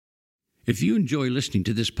If you enjoy listening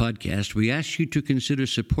to this podcast, we ask you to consider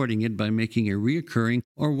supporting it by making a recurring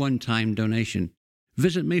or one-time donation.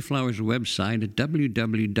 Visit Mayflower's website at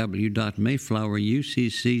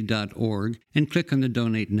www.mayflowerucc.org and click on the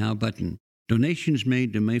Donate Now button. Donations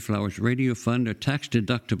made to Mayflower's Radio Fund are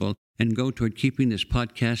tax-deductible and go toward keeping this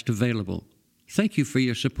podcast available. Thank you for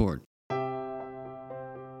your support.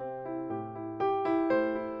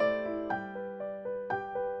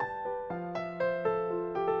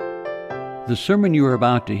 The sermon you are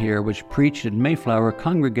about to hear was preached at Mayflower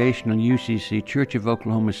Congregational UCC Church of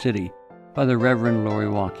Oklahoma City by the Reverend Lori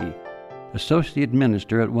Walke, Associate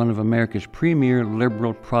Minister at one of America's premier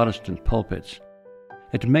liberal Protestant pulpits.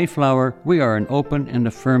 At Mayflower, we are an open and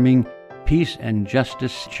affirming peace and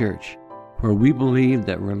justice church, where we believe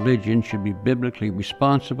that religion should be biblically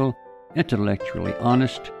responsible, intellectually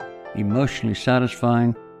honest, emotionally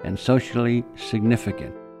satisfying, and socially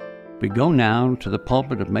significant. We go now to the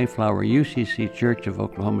pulpit of Mayflower UCC Church of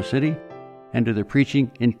Oklahoma City and to the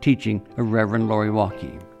preaching and teaching of Reverend Lori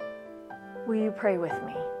Walke. Will you pray with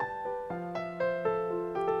me?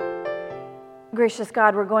 Gracious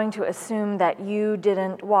God, we're going to assume that you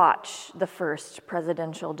didn't watch the first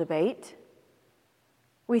presidential debate.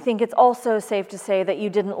 We think it's also safe to say that you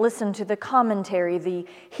didn't listen to the commentary, the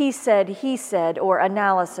he said, or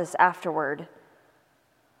analysis afterward.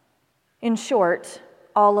 In short,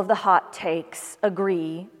 all of the hot takes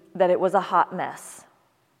agree that it was a hot mess.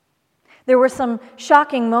 There were some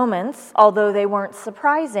shocking moments, although they weren't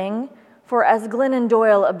surprising, for as Glennon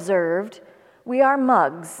Doyle observed, we are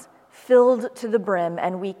mugs filled to the brim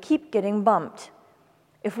and we keep getting bumped.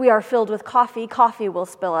 If we are filled with coffee, coffee will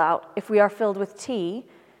spill out. If we are filled with tea,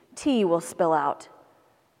 tea will spill out.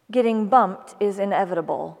 Getting bumped is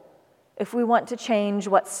inevitable. If we want to change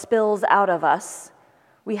what spills out of us,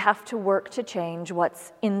 we have to work to change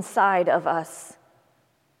what's inside of us.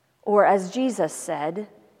 Or as Jesus said,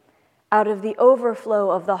 out of the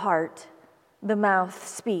overflow of the heart, the mouth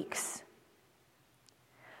speaks.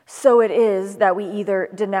 So it is that we either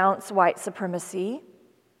denounce white supremacy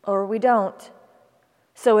or we don't.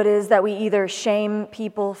 So it is that we either shame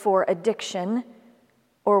people for addiction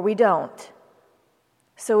or we don't.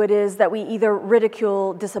 So it is that we either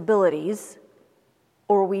ridicule disabilities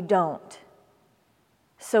or we don't.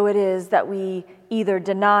 So it is that we either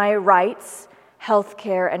deny rights, health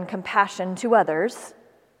care, and compassion to others,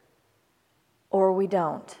 or we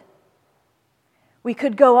don't. We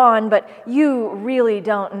could go on, but you really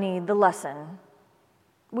don't need the lesson.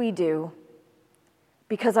 We do.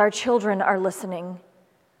 Because our children are listening.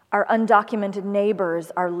 Our undocumented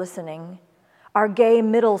neighbors are listening. Our gay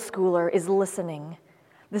middle schooler is listening.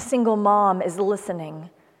 The single mom is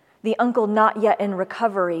listening. The uncle not yet in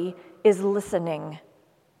recovery is listening.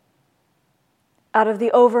 Out of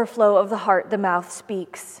the overflow of the heart, the mouth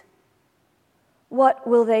speaks. What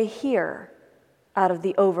will they hear out of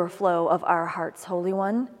the overflow of our hearts, Holy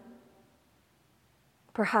One?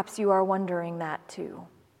 Perhaps you are wondering that too.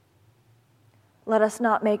 Let us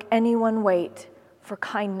not make anyone wait for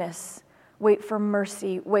kindness, wait for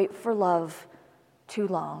mercy, wait for love too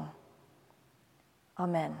long.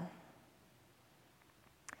 Amen.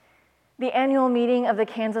 The annual meeting of the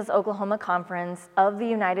Kansas-Oklahoma Conference of the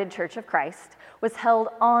United Church of Christ was held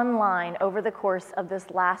online over the course of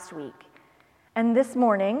this last week. And this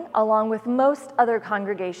morning, along with most other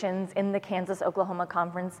congregations in the Kansas-Oklahoma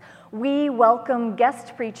Conference, we welcome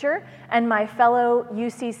guest preacher and my fellow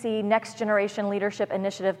UCC Next Generation Leadership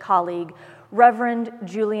Initiative colleague, Reverend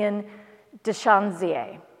Julian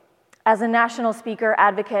DeChanzier. As a national speaker,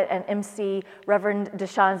 advocate, and MC, Reverend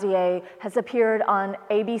DeChanzier has appeared on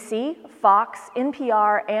ABC, Fox,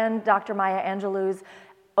 NPR, and Dr. Maya Angelou's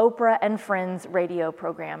Oprah and Friends radio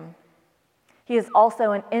program. He is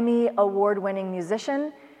also an Emmy award-winning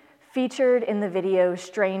musician, featured in the video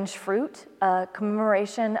Strange Fruit, a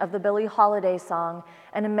commemoration of the Billie Holiday song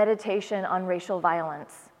and a meditation on racial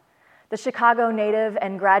violence. The Chicago native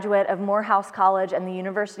and graduate of Morehouse College and the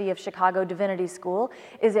University of Chicago Divinity School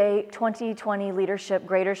is a 2020 Leadership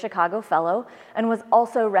Greater Chicago Fellow and was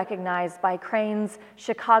also recognized by Crain's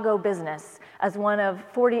Chicago Business as one of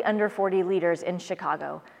 40 under 40 leaders in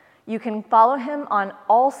Chicago. You can follow him on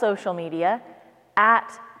all social media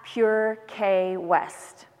at Pure K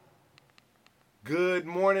West. Good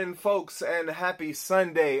morning, folks, and happy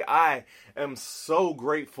Sunday. I am so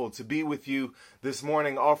grateful to be with you this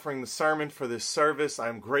morning offering the sermon for this service.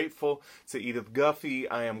 I'm grateful to Edith Guffey.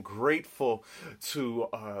 I am grateful to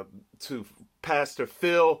Pastor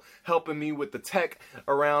Phil helping me with the tech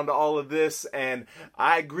around all of this. And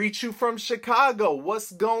I greet you from Chicago.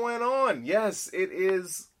 What's going on? Yes, it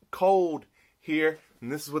is cold here.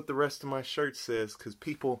 And this is what the rest of my shirt says, because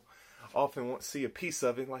people often see a piece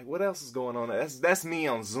of it, like, what else is going on? That's me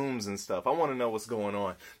on Zooms and stuff. I want to know what's going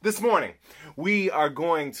on. This morning, we are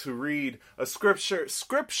going to read a scripture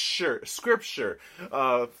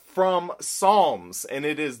from Psalms, and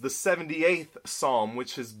it is the 78th Psalm,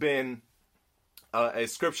 which has been a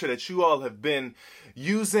scripture that you all have been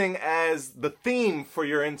using as the theme for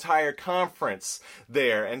your entire conference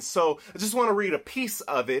there. And so I just want to read a piece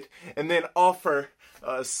of it and then offer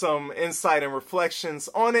some insight and reflections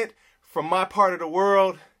on it from my part of the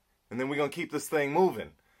world, and then we're going to keep this thing moving.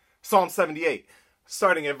 Psalm 78,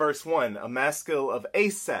 starting at verse 1, a maskil of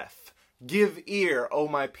Asaph. Give ear, O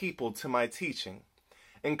my people, to my teaching.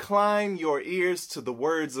 Incline your ears to the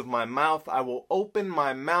words of my mouth. I will open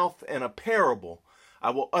my mouth in a parable. I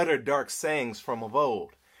will utter dark sayings from of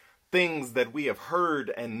old. Things that we have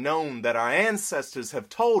heard and known that our ancestors have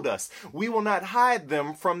told us. We will not hide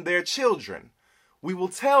them from their children. We will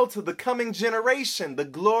tell to the coming generation the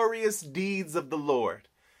glorious deeds of the Lord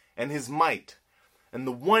and his might and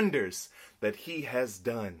the wonders that he has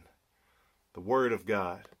done. The word of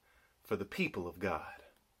God for the people of God.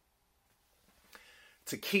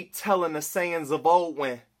 To keep telling the sayings of old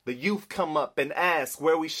when the youth come up and ask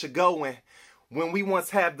where we should go when we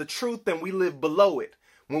once have the truth and we live below it.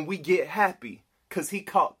 When we get happy because he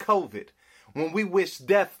caught COVID. When we wish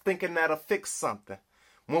death thinking that'll fix something.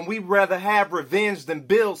 When we rather have revenge than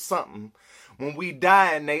build something. When we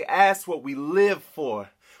die and they ask what we live for.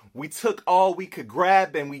 We took all we could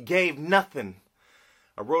grab and we gave nothing.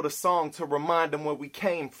 I wrote a song to remind them where we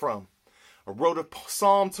came from. I wrote a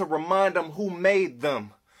psalm to remind them who made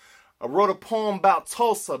them. I wrote a poem about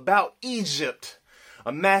Tulsa, about Egypt.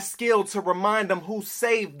 A maskil to remind them who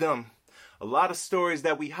saved them. A lot of stories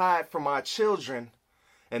that we hide from our children.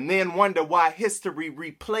 And then wonder why history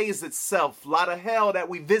replays itself. A lot of hell that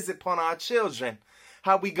we visit upon our children.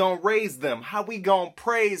 How we gonna raise them? How we gonna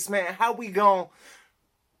praise, man? How we gonna...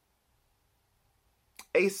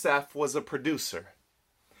 Asaph was a producer.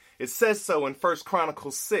 It says so in 1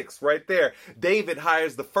 Chronicles 6, right there. David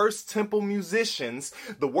hires the first temple musicians,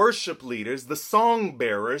 the worship leaders, the song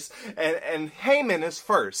bearers, and Haman is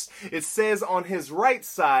first. It says on his right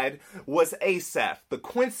side was Asaph, the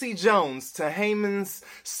Quincy Jones to Haman's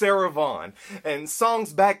Sarah Vaughan. And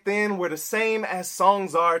songs back then were the same as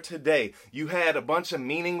songs are today. You had a bunch of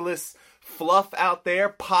meaningless fluff out there,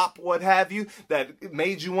 pop, what have you, that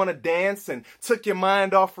made you want to dance and took your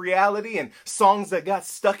mind off reality, and songs that got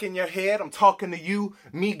stuck in your head. I'm talking to you,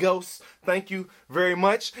 Migos. Thank you very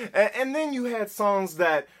much. And then you had songs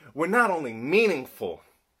that were not only meaningful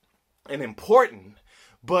and important,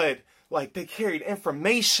 but like they carried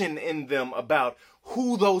information in them about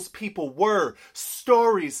who those people were,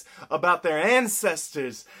 stories about their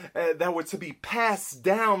ancestors that were to be passed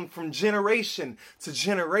down from generation to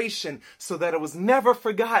generation so that it was never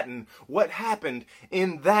forgotten what happened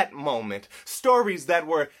in that moment. Stories that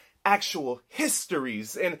were actual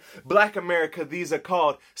histories. In Black America, these are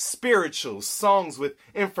called spirituals, songs with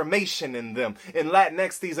information in them. In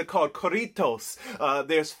Latinx, these are called corritos.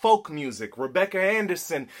 There's folk music. Rebecca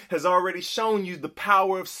Anderson has already shown you the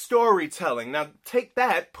power of storytelling. Now take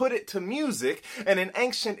that, put it to music, and in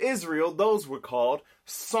ancient Israel, those were called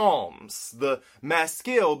psalms. The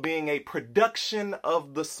maskil being a production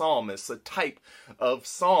of the psalmist, a type of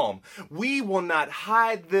psalm. We will not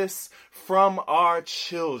hide this from our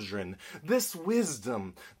children. This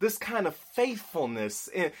wisdom, this kind of faithfulness,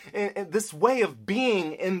 in this way of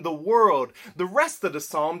being in the world. The rest of the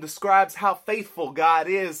psalm describes how faithful God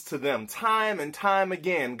is to them. Time and time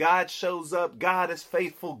again, God shows up, God is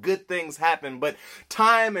faithful, good things happen. But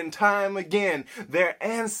time and time again, their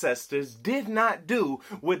ancestors did not do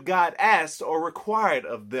what God asked or required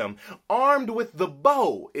of them. Armed with the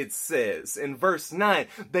bow, it says in verse 9,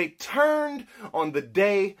 they turned on the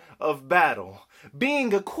day of battle,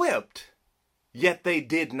 being equipped, yet they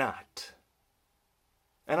did not.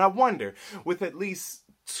 And I wonder, with at least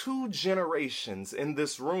 2 generations in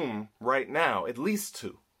this room right now, at least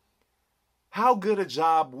 2, how good a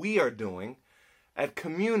job we are doing at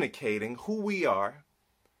communicating who we are,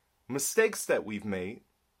 mistakes that we've made,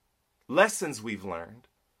 lessons we've learned,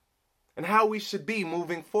 and how we should be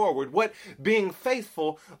moving forward, what being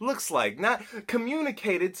faithful looks like. Not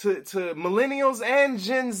communicated to millennials and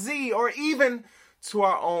Gen Z, or even to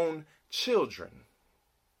our own children.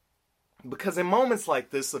 Because in moments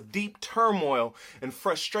like this of deep turmoil and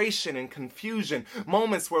frustration and confusion,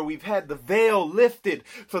 moments where we've had the veil lifted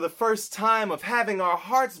for the first time, of having our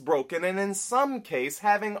hearts broken, and in some case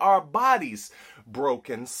having our bodies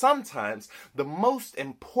broken, sometimes the most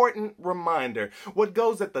important reminder, what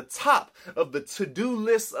goes at the top of the to-do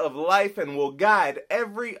list of life and will guide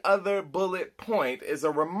every other bullet point, is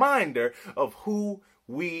a reminder of who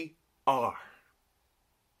we are.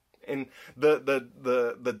 And the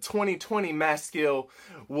 2020 Maskil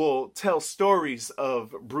will tell stories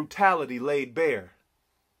of brutality laid bare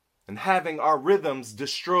and having our rhythms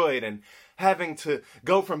destroyed and having to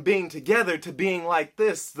go from being together to being like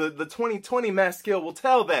this. The 2020 Maskil will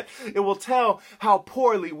tell that. It will tell how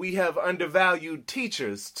poorly we have undervalued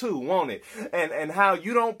teachers too, won't it? And how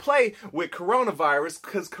you don't play with coronavirus,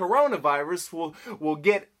 because coronavirus will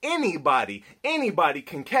get anybody. Anybody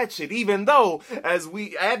can catch it, even though, as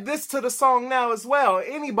we add this to the song now as well,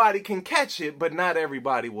 anybody can catch it, but not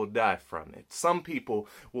everybody will die from it. Some people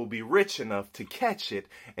will be rich enough to catch it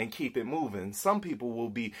and keep it moving. Some people will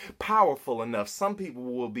be powerful enough. Some people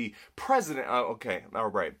will be president. Okay, all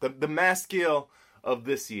right. The Maskil of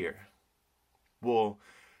this year will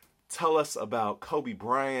tell us about Kobe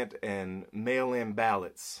Bryant and mail-in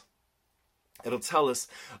ballots. It'll tell us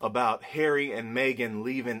about Harry and Meghan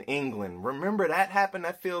leaving England. Remember that happened?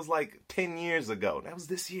 That feels like 10 years ago. That was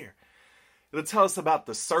this year. It'll tell us about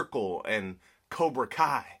The Circle and Cobra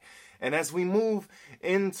Kai. And as we move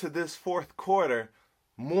into this fourth quarter,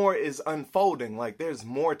 more is unfolding, like there's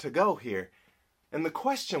more to go here. And the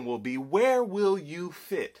question will be, where will you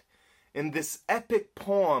fit in this epic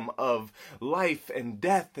poem of life and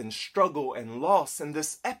death and struggle and loss, and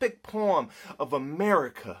this epic poem of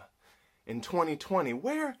America in 2020?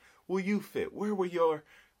 Where will you fit? Where will your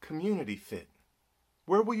community fit?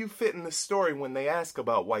 Where will you fit in the story when they ask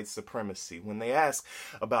about white supremacy, when they ask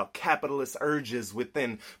about capitalist urges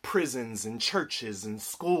within prisons and churches and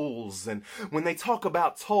schools, and when they talk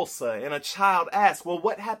about Tulsa and a child asks, well,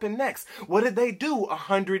 what happened next? What did they do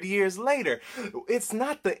 100 years later? It's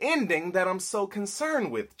not the ending that I'm so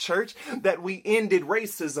concerned with, church, that we ended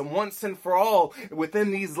racism once and for all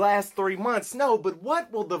within these last 3 months. No, but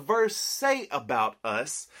what will the verse say about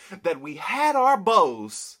us that we had our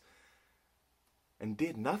bows and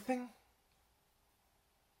did nothing?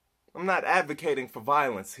 I'm not advocating for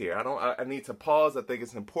violence here. I need to pause. I think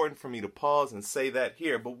it's important for me to pause and say that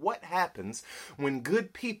here. But what happens when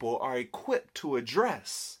good people are equipped to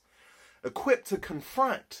address, equipped to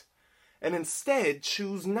confront, and instead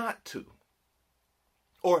choose not to?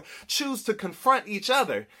 Or choose to confront each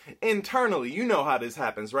other internally. You know how this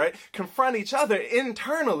happens, right? Confront each other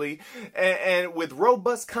internally and with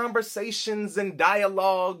robust conversations and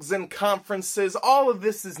dialogues and conferences. All of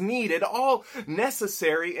this is needed. All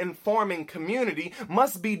necessary in forming community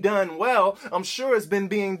must be done well. I'm sure it's been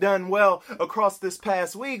being done well across this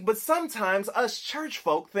past week. But sometimes us church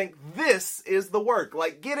folk think this is the work.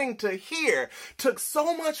 Like getting to here took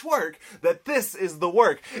so much work that this is the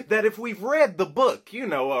work. That if we've read the book,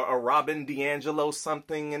 a Robin DiAngelo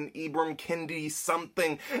something, and Ibram Kendi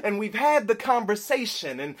something, and we've had the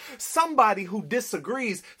conversation, and somebody who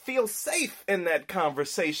disagrees feels safe in that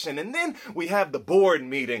conversation, and then we have the board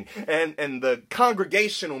meeting and the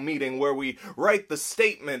congregational meeting where we write the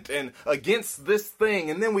statement and against this thing,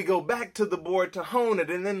 and then we go back to the board to hone it,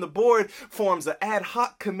 and then the board forms an ad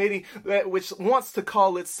hoc committee which wants to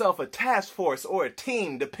call itself a task force or a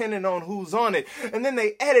team, depending on who's on it, and then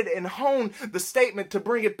they edit and hone the statement to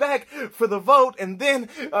bring it back for the vote, and then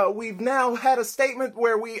we've now had a statement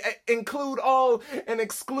where we include all and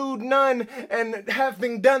exclude none, and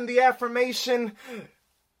having done the affirmation,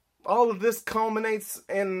 all of this culminates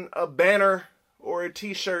in a banner or a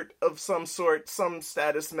t-shirt of some sort, some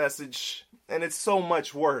status message, and it's so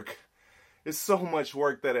much work. It's so much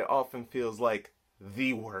work that it often feels like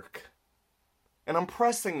the work. And I'm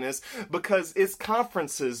pressing this because it's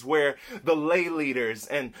conferences where the lay leaders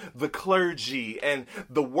and the clergy and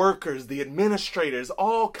the workers, the administrators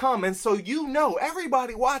all come. And so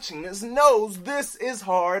everybody watching this knows this is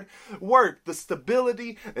hard work. The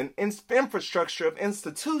stability and infrastructure of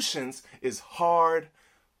institutions is hard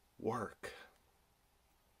work.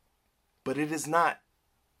 But it is not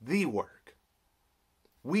the work.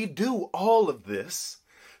 We do all of this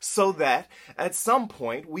so that at some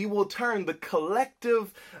point we will turn the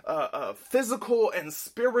collective physical and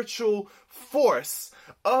spiritual force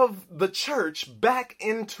of the church back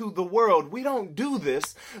into the world. We don't do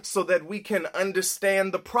this so that we can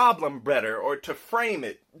understand the problem better or to frame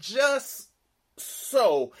it, just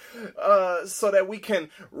so that we can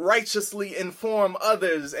righteously inform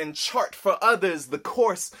others and chart for others the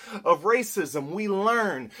course of racism. We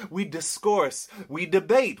learn, we discourse, we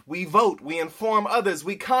debate, we vote, we inform others,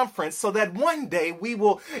 we conference, so that one day we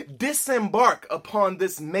will disembark upon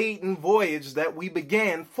this maiden voyage that we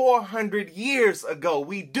began 400 years ago.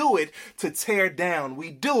 We do it to tear down.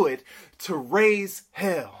 We do it to raise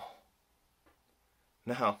hell.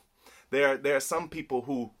 Now, there are some people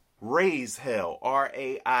who raise hell,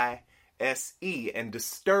 R-A-I-S-E, and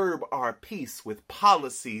disturb our peace with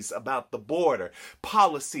policies about the border,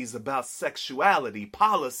 policies about sexuality,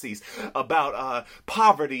 policies about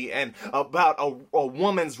poverty and about a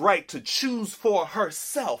woman's right to choose for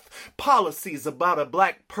herself, policies about a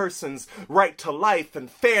black person's right to life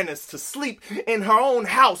and fairness to sleep in her own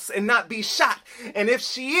house and not be shot. And if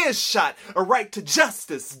she is shot, a right to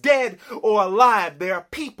justice, dead or alive. There are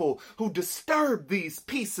people who disturb these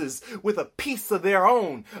pieces with a piece of their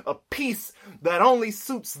own, a piece that only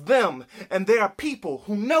suits them. And there are people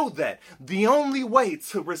who know that the only way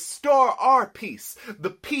to restore our peace, the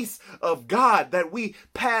peace of God that we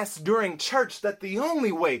pass during church, that the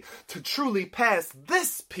only way to truly pass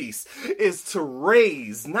this peace is to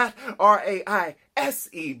raise, not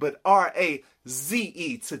R-A-I-S-E, but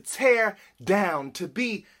R-A-Z-E, to tear down, to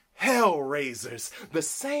be hell raisers. The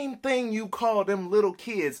same thing you call them little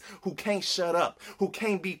kids who can't shut up, who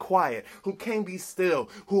can't be quiet, who can't be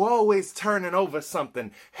still, who always turning over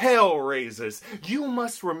something. Hell raisers. You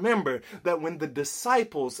must remember that when the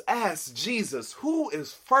disciples asked Jesus, who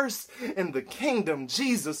is first in the kingdom,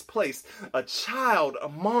 Jesus placed a child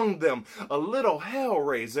among them, a little hell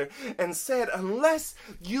raiser, and said, unless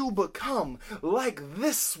you become like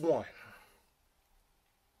this one.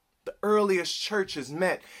 The earliest churches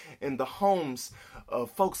met in the homes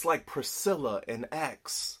of folks like Priscilla in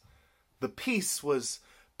Acts. The peace was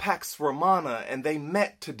Pax Romana, and they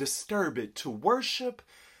met to disturb it, to worship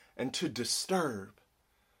and to disturb,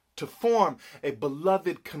 to form a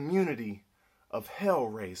beloved community of hell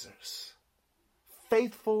raisers,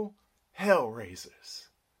 faithful hell raisers.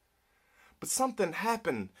 But something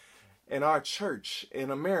happened in our church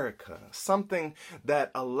in America, something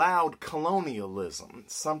that allowed colonialism,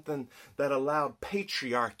 something that allowed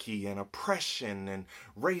patriarchy and oppression and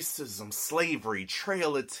racism, slavery,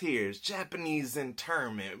 Trail of Tears, Japanese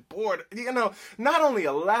internment, border, not only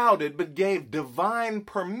allowed it, but gave divine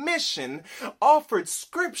permission, offered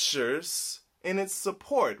scriptures in its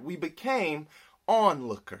support. We became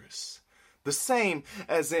onlookers. The same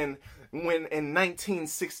as when in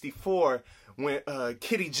 1964, when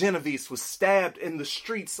Kitty Genovese was stabbed in the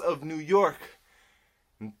streets of New York,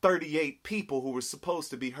 and 38 people who were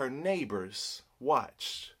supposed to be her neighbors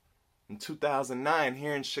watched. In 2009,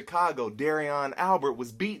 here in Chicago, Darion Albert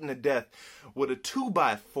was beaten to death with a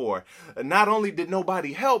 2x4. Not only did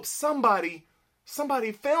nobody help, somebody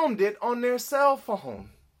filmed it on their cell phone.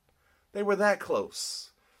 They were that close.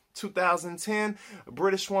 2010, a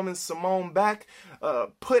British woman, Simone Beck,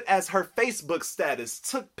 put as her Facebook status,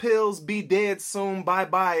 took pills, be dead soon,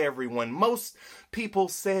 bye-bye everyone. Most people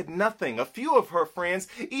said nothing. A few of her friends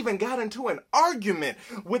even got into an argument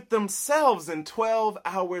with themselves, and 12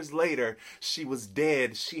 hours later, she was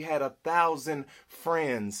dead. She had 1,000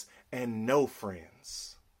 friends and no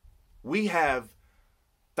friends. We have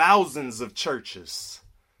thousands of churches.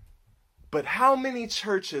 But how many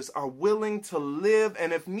churches are willing to live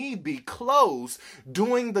and, if need be, close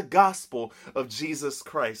doing the gospel of Jesus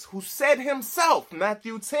Christ, who said himself,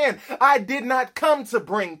 Matthew 10, I did not come to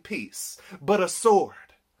bring peace, but a sword,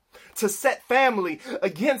 to set family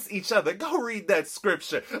against each other. Go read that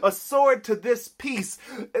scripture. A sword to this peace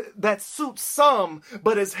that suits some,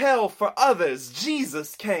 but is hell for others.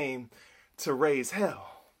 Jesus came to raise hell.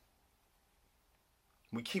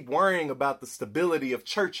 We keep worrying about the stability of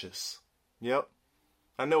churches. Yep,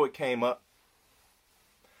 I know it came up.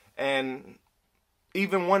 And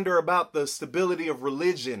even wonder about the stability of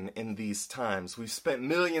religion in these times. We've spent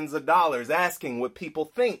millions of dollars asking what people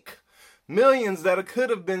think. Millions that could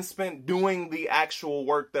have been spent doing the actual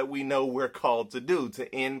work that we know we're called to do,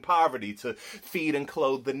 to end poverty, to feed and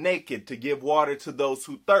clothe the naked, to give water to those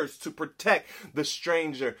who thirst, to protect the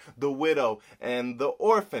stranger, the widow, and the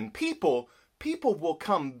orphan. People will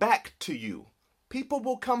come back to you. People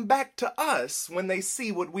will come back to us when they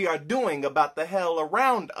see what we are doing about the hell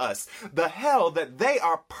around us, the hell that they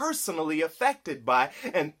are personally affected by,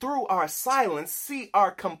 and through our silence see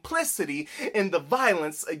our complicity in the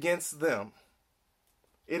violence against them.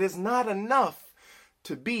 It is not enough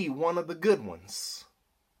to be one of the good ones.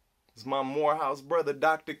 As my Morehouse brother,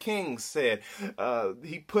 Dr. King, said,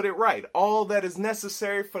 he put it right. All that is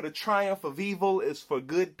necessary for the triumph of evil is for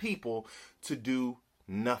good people to do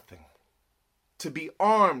nothing. To be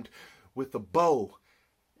armed with the bow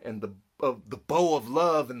and the bow of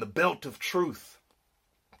love and the belt of truth.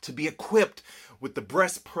 To be equipped with the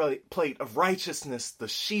breastplate of righteousness, the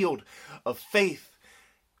shield of faith,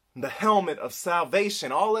 the helmet of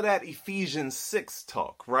salvation, all of that Ephesians 6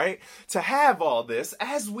 talk, right? To have all this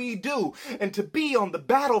as we do, and to be on the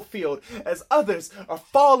battlefield as others are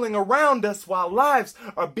falling around us while lives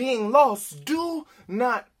are being lost, do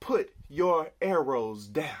not put your arrows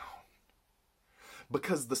down.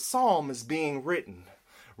 Because the psalm is being written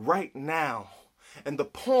right now. And the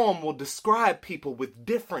poem will describe people with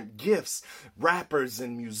different gifts, rappers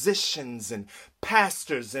and musicians and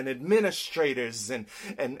pastors and administrators and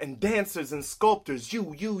dancers and sculptors,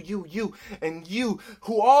 you, and you,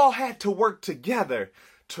 who all had to work together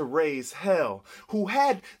to raise hell, who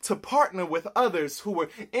had to partner with others who were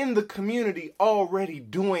in the community already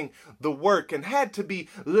doing the work and had to be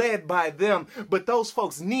led by them. But those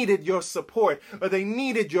folks needed your support, or they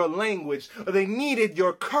needed your language, or they needed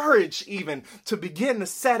your courage even to begin to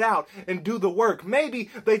set out and do the work. Maybe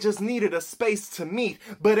they just needed a space to meet,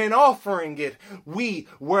 but in offering it, we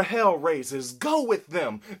were hell raisers. Go with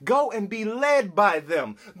them. Go and be led by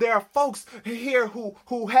them. There are folks here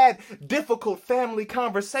who had difficult family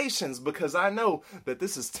conversations, because I know that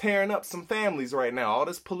this is tearing up some families right now. All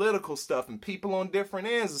this political stuff and people on different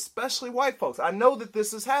ends, especially white folks. I know that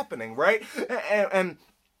this is happening, right?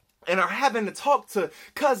 And are having to talk to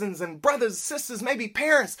cousins and brothers, sisters, maybe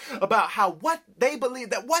parents about what they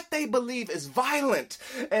believe is violent.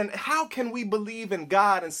 And how can we believe in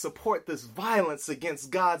God and support this violence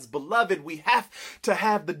against God's beloved? We have to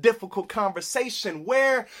have the difficult conversation.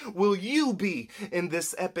 Where will you be in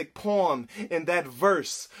this epic poem, in that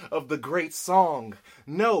verse of the great song?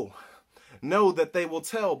 Know that they will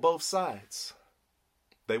tell both sides.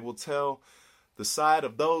 They will tell the side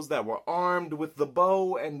of those that were armed with the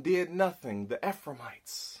bow and did nothing, the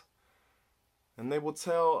Ephraimites. And they will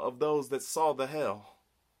tell of those that saw the hell,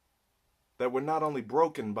 that were not only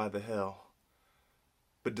broken by the hell,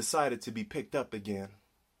 but decided to be picked up again,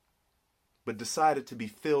 but decided to be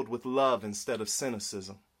filled with love instead of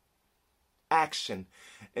cynicism, action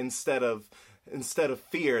instead of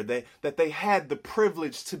fear, that they had the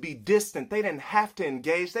privilege to be distant. They didn't have to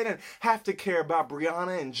engage. They didn't have to care about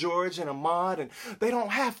Brianna and George and Ahmad, and they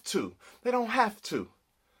don't have to.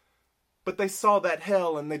 But they saw that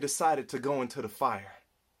hell and they decided to go into the fire.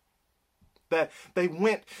 That they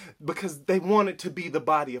went because they wanted to be the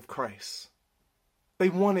body of Christ. They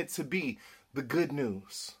wanted to be the good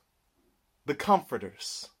news, the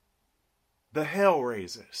comforters, the hell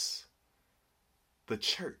raisers, the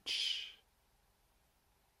church.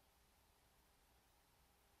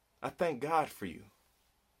 I thank God for you.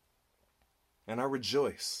 And I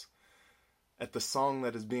rejoice at the song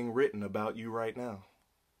that is being written about you right now.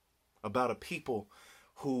 About a people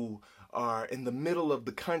who are in the middle of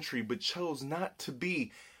the country but chose not to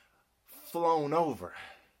be flown over,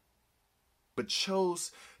 but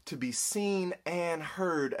chose to be seen and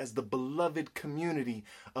heard as the beloved community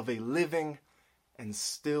of a living and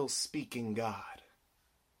still speaking God.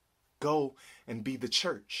 Go and be the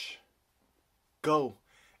church. Go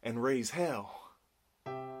and raise hell.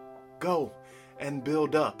 Go and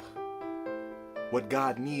build up what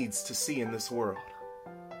God needs to see in this world.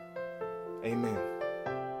 Amen.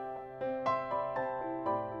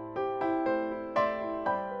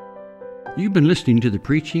 You've been listening to the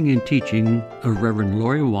preaching and teaching of Reverend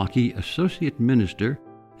Lori Walke, Associate Minister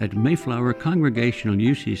at Mayflower Congregational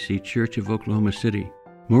UCC Church of Oklahoma City.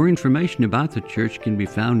 More information about the church can be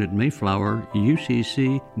found at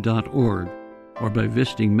mayflowerucc.org or by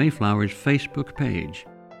visiting Mayflower's Facebook page.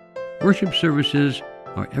 Worship services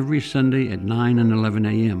are every Sunday at 9 and 11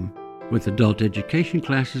 a.m., with adult education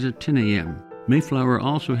classes at 10 a.m. Mayflower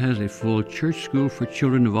also has a full church school for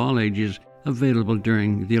children of all ages available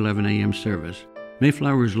during the 11 a.m. service.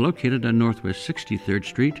 Mayflower is located on Northwest 63rd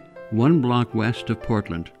Street, 1 block west of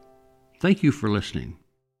Portland. Thank you for listening.